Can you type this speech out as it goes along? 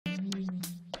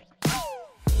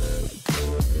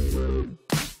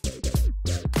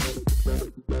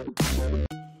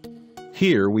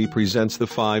Here we presents the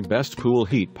 5 best pool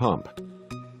heat pump.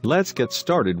 Let's get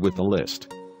started with the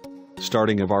list.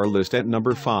 Starting of our list at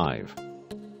number 5.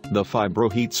 The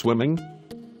FibroHeat Swimming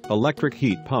Electric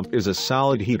Heat Pump is a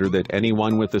solid heater that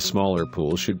anyone with a smaller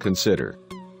pool should consider.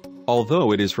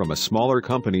 Although it is from a smaller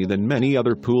company than many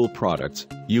other pool products,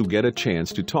 you get a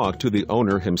chance to talk to the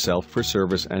owner himself for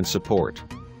service and support.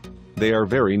 They are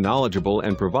very knowledgeable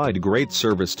and provide great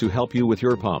service to help you with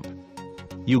your pump.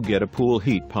 You get a pool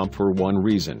heat pump for one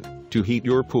reason: to heat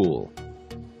your pool.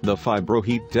 The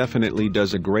FibroHeat definitely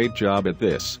does a great job at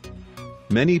this.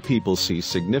 Many people see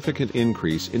significant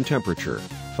increase in temperature.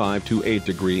 5 to 8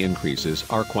 degree increases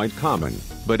are quite common,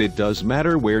 but it does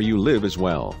matter where you live as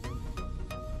well.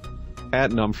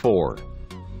 At number 4.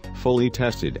 Fully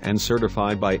tested and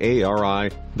certified by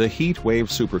ARI, the HeatWave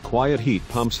Super Quiet heat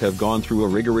pumps have gone through a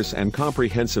rigorous and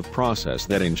comprehensive process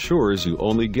that ensures you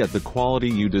only get the quality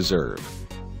you deserve.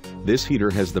 This heater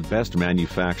has the best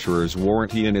manufacturer's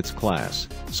warranty in its class,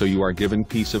 so you are given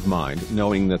peace of mind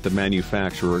knowing that the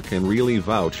manufacturer can really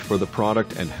vouch for the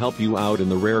product and help you out in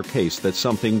the rare case that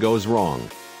something goes wrong.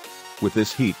 With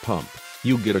this heat pump,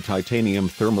 you get a titanium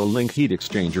thermal-link heat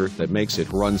exchanger that makes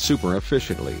it run super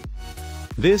efficiently.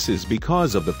 This is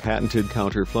because of the patented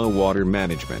counterflow water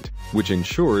management, which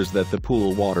ensures that the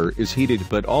pool water is heated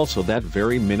but also that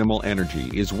very minimal energy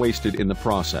is wasted in the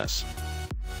process.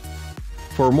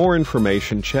 For more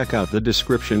information, check out the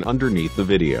description underneath the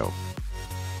video.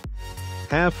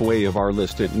 Halfway of our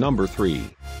list at number 3.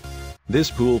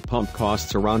 This pool pump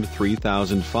costs around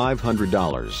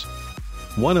 $3,500.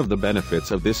 One of the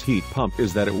benefits of this heat pump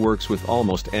is that it works with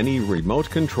almost any remote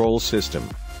control system.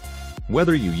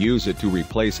 Whether you use it to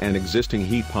replace an existing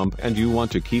heat pump and you want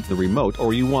to keep the remote,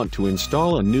 or you want to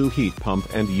install a new heat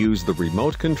pump and use the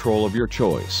remote control of your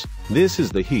choice, this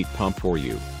is the heat pump for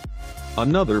you.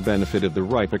 Another benefit of the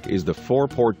Rypak is the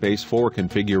 4-port base 4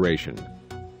 configuration.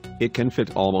 It can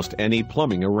fit almost any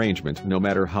plumbing arrangement no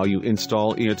matter how you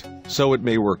install it, so it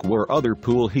may work where other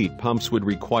pool heat pumps would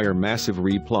require massive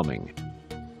replumbing.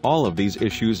 All of these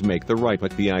issues make the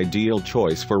Rypak the ideal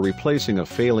choice for replacing a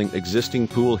failing existing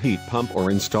pool heat pump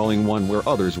or installing one where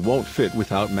others won't fit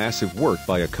without massive work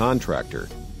by a contractor.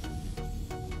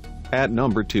 At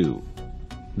number 2.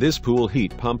 This pool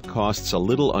heat pump costs a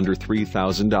little under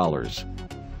 $3,000.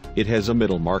 It has a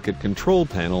middle market control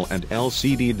panel and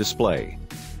LCD display.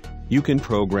 You can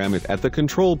program it at the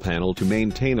control panel to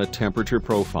maintain a temperature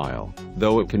profile,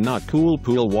 though it cannot cool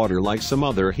pool water like some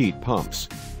other heat pumps.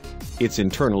 Its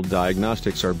internal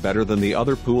diagnostics are better than the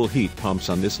other pool heat pumps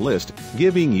on this list,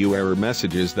 giving you error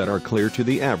messages that are clear to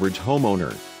the average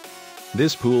homeowner.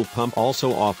 This pool pump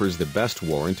also offers the best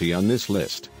warranty on this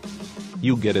list.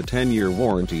 You get a 10-year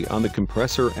warranty on the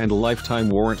compressor and a lifetime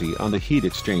warranty on the heat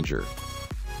exchanger.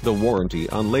 The warranty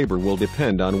on labor will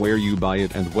depend on where you buy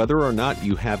it and whether or not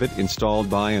you have it installed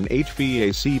by an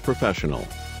HVAC professional.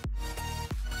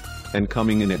 And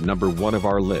coming in at number 1 of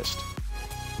our list.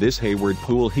 This Hayward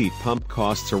pool heat pump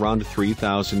costs around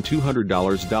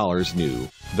 $3,200 new,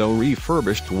 though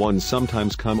refurbished ones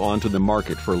sometimes come onto the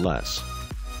market for less.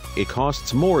 It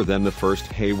costs more than the first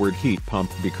Hayward heat pump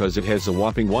because it has a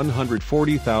whopping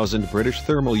 140,000 British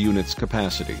thermal units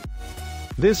capacity.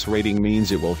 This rating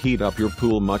means it will heat up your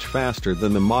pool much faster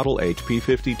than the model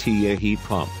HP50TA heat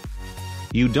pump.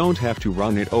 You don't have to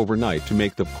run it overnight to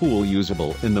make the pool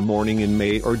usable in the morning in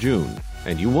May or June,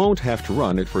 and you won't have to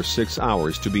run it for 6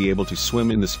 hours to be able to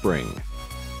swim in the spring.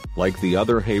 Like the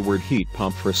other Hayward heat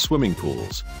pump for swimming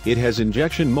pools, it has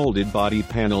injection molded body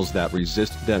panels that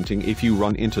resist denting if you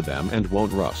run into them and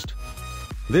won't rust.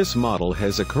 This model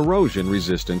has a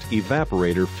corrosion-resistant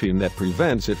evaporator fin that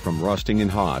prevents it from rusting in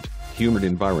hot, humid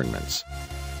environments.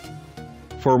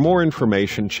 For more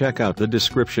information, check out the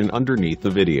description underneath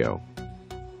the video.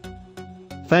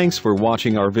 Thanks for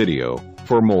watching our video.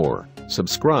 For more,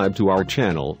 subscribe to our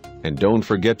channel, and don't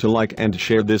forget to like and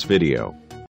share this video.